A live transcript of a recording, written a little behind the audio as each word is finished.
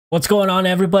What's going on,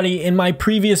 everybody? In my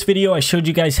previous video, I showed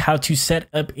you guys how to set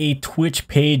up a Twitch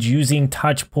page using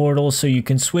Touch Portal so you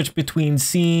can switch between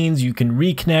scenes, you can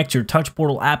reconnect your Touch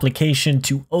Portal application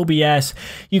to OBS,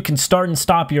 you can start and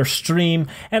stop your stream,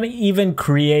 and even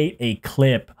create a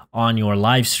clip on your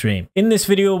live stream. In this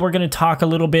video, we're going to talk a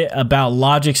little bit about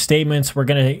logic statements. We're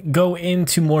going to go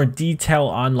into more detail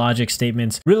on logic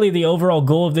statements. Really, the overall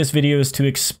goal of this video is to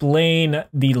explain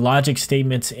the logic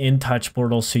statements in Touch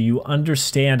Portal so you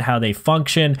understand how they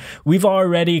function. We've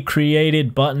already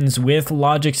created buttons with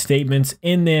logic statements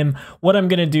in them. What I'm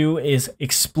going to do is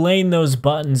explain those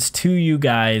buttons to you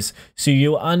guys so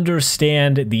you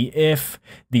understand the if,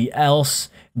 the else,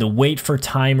 the wait for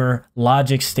timer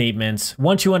logic statements.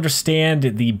 Once you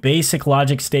understand the basic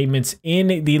logic statements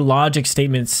in the logic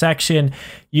statements section,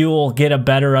 you will get a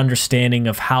better understanding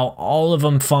of how all of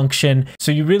them function.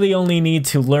 So you really only need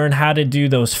to learn how to do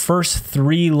those first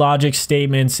 3 logic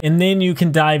statements, and then you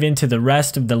can dive into the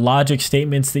rest of the logic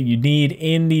statements that you need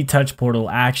in the Touch Portal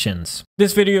actions.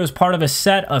 This video is part of a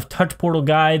set of Touch Portal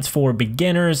guides for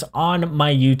beginners on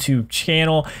my YouTube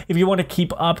channel. If you want to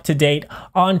keep up to date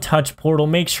on Touch Portal,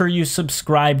 make sure you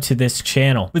subscribe to this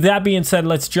channel. With that being said,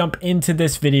 let's jump into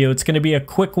this video. It's going to be a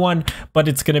quick one, but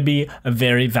it's going to be a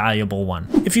very valuable one.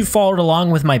 If you followed along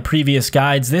with my previous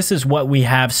guides, this is what we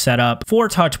have set up for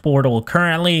Touch Portal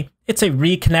currently. It's a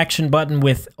reconnection button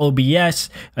with OBS,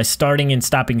 a starting and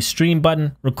stopping stream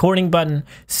button, recording button,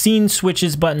 scene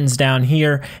switches buttons down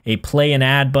here, a play and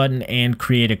add button, and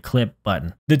create a clip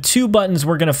button. The 2 buttons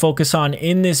we're going to focus on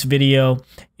in this video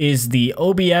is the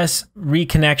OBS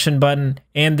reconnection button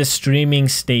and the streaming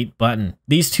state button.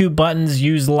 These 2 buttons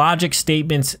use logic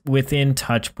statements within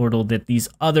Touch Portal that these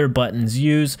other buttons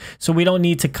use, so we don't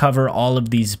need to cover all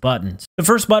of these buttons. The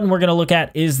first button we're going to look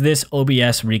at is this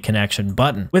OBS reconnection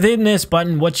button. Within this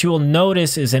button, what you will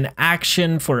notice is an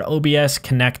action for OBS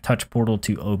connect Touch Portal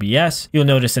to OBS. You'll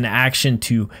notice an action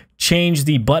to change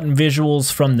the button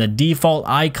visuals from the default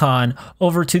icon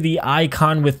over to the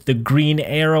icon with the green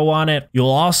arrow on it. You'll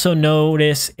also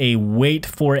notice a wait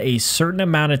for a certain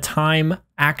amount of time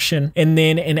action, and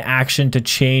then an action to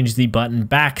change the button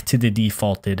back to the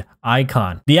defaulted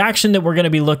icon. The action that we're going to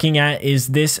be looking at is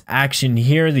this action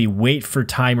here, the wait for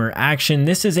timer action.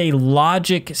 This is a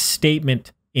logic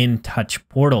statement in Touch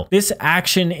Portal. This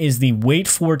action is the wait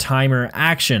for timer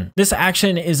action. This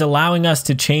action is allowing us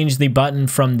to change the button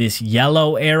from this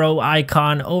yellow arrow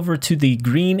icon over to the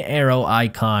green arrow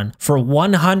icon for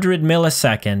 100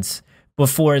 milliseconds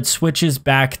before it switches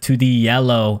back to the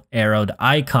yellow arrowed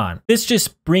icon. This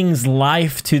just brings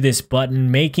life to this button,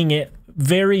 making it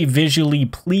very visually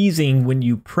pleasing when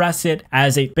you press it,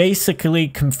 as it basically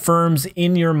confirms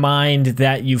in your mind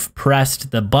that you've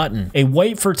pressed the button. A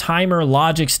wait for timer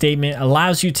logic statement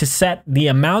allows you to set the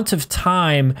amount of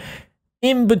time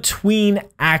in between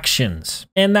actions,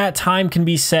 and that time can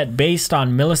be set based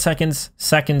on milliseconds,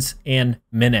 seconds, and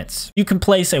minutes. You can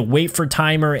place a wait for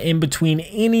timer in between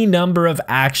any number of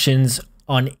actions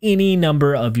on any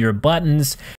number of your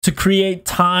buttons to create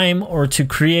time or to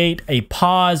create a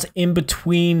pause in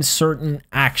between certain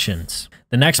actions.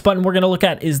 The next button we're going to look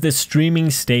at is the streaming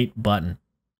state button.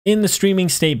 In the streaming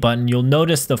state button, you'll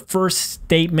notice the first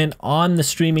statement on the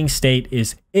streaming state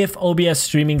is if OBS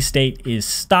streaming state is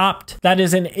stopped. That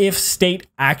is an if state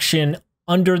action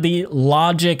under the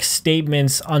logic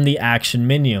statements on the action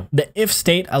menu. The if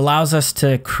state allows us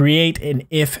to create an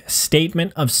if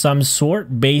statement of some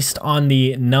sort based on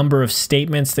the number of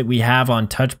statements that we have on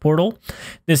Touch Portal.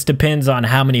 This depends on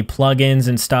how many plugins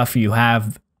and stuff you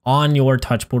have on your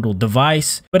Touch Portal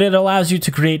device, but it allows you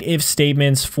to create if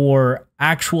statements for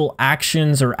actual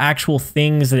actions or actual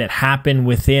things that happen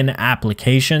within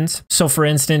applications. So for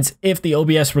instance, if the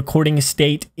OBS recording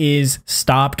state is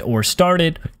stopped or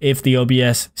started, if the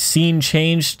OBS scene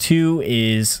changed to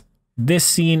is this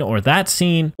scene or that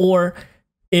scene, or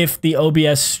if the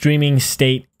OBS streaming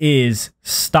state is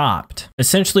stopped.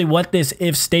 Essentially, what this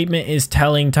if statement is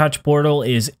telling Touch Portal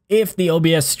is if the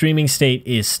OBS streaming state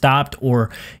is stopped or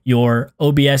your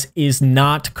OBS is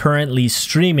not currently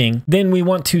streaming, then we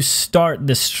want to start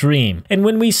the stream. And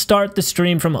when we start the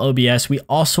stream from OBS, we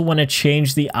also want to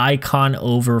change the icon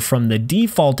over from the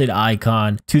defaulted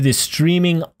icon to the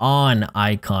streaming on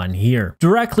icon here.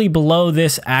 Directly below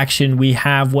this action, we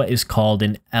have what is called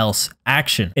an else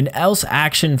action. An else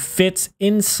action fits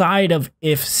inside of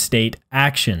if state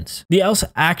actions. The else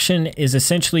action is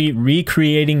essentially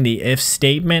recreating the if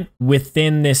statement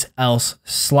within this else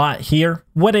slot here.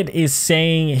 What it is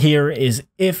saying here is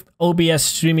if OBS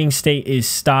streaming state is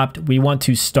stopped, we want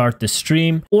to start the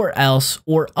stream, or else,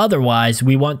 or otherwise,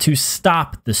 we want to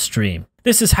stop the stream.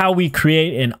 This is how we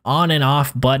create an on and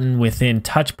off button within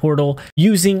Touch Portal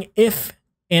using if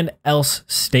and else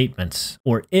statements,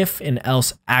 or if and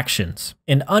else actions.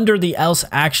 And under the else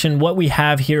action, what we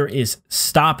have here is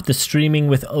stop the streaming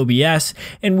with OBS,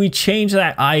 and we change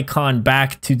that icon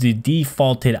back to the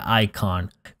defaulted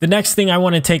icon. The next thing I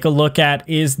want to take a look at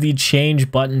is the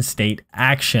change button state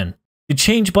action. The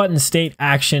change button state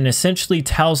action essentially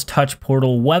tells Touch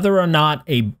Portal whether or not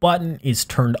a button is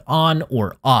turned on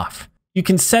or off. You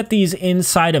can set these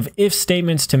inside of if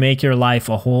statements to make your life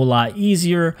a whole lot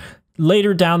easier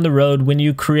later down the road when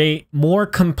you create more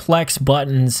complex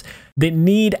buttons that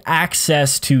need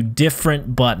access to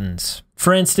different buttons.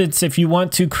 For instance, if you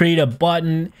want to create a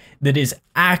button that is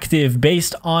active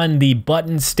based on the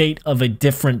button state of a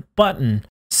different button,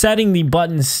 setting the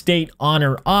button state on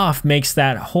or off makes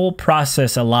that whole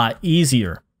process a lot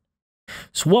easier.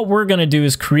 So what we're going to do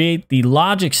is create the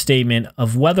logic statement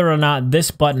of whether or not this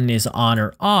button is on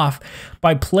or off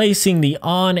by placing the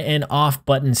on and off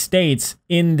button states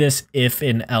in this if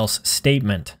and else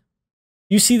statement.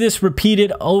 You see this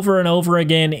repeated over and over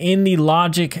again in the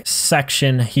logic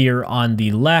section here on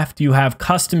the left. You have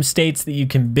custom states that you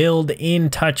can build in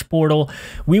Touch Portal.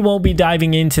 We won't be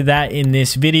diving into that in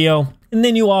this video. And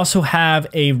then you also have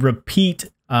a repeat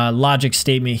logic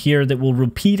statement here that will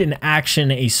repeat an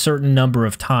action a certain number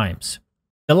of times.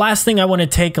 The last thing I want to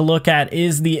take a look at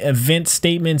is the event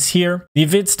statements here. The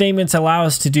event statements allow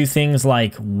us to do things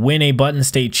like when a button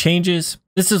state changes.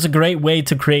 This is a great way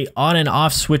to create on and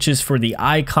off switches for the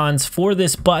icons for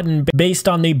this button based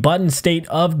on the button state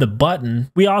of the button.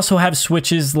 We also have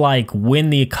switches like when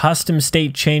the custom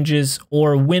state changes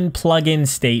or when plugin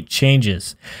state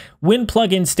changes. When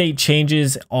plugin state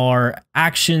changes are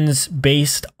actions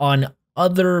based on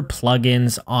other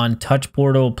plugins on Touch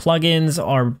Portal. Plugins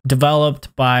are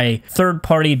developed by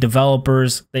third-party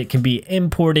developers that can be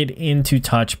imported into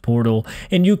Touch Portal,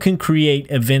 and you can create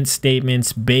event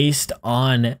statements based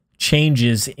on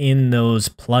changes in those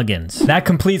plugins. That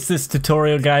completes this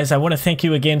tutorial, guys. I want to thank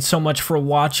you again so much for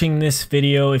watching this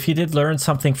video. If you did learn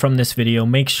something from this video,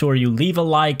 make sure you leave a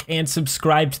like and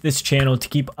subscribe to this channel to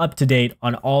keep up to date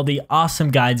on all the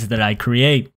awesome guides that I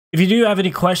create. If you do have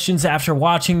any questions after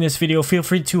watching this video, feel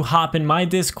free to hop in my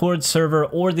Discord server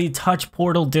or the Touch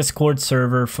Portal Discord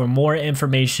server for more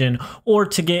information or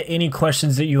to get any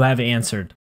questions that you have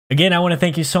answered. Again, I want to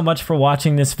thank you so much for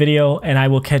watching this video, and I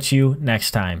will catch you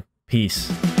next time.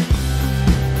 Peace.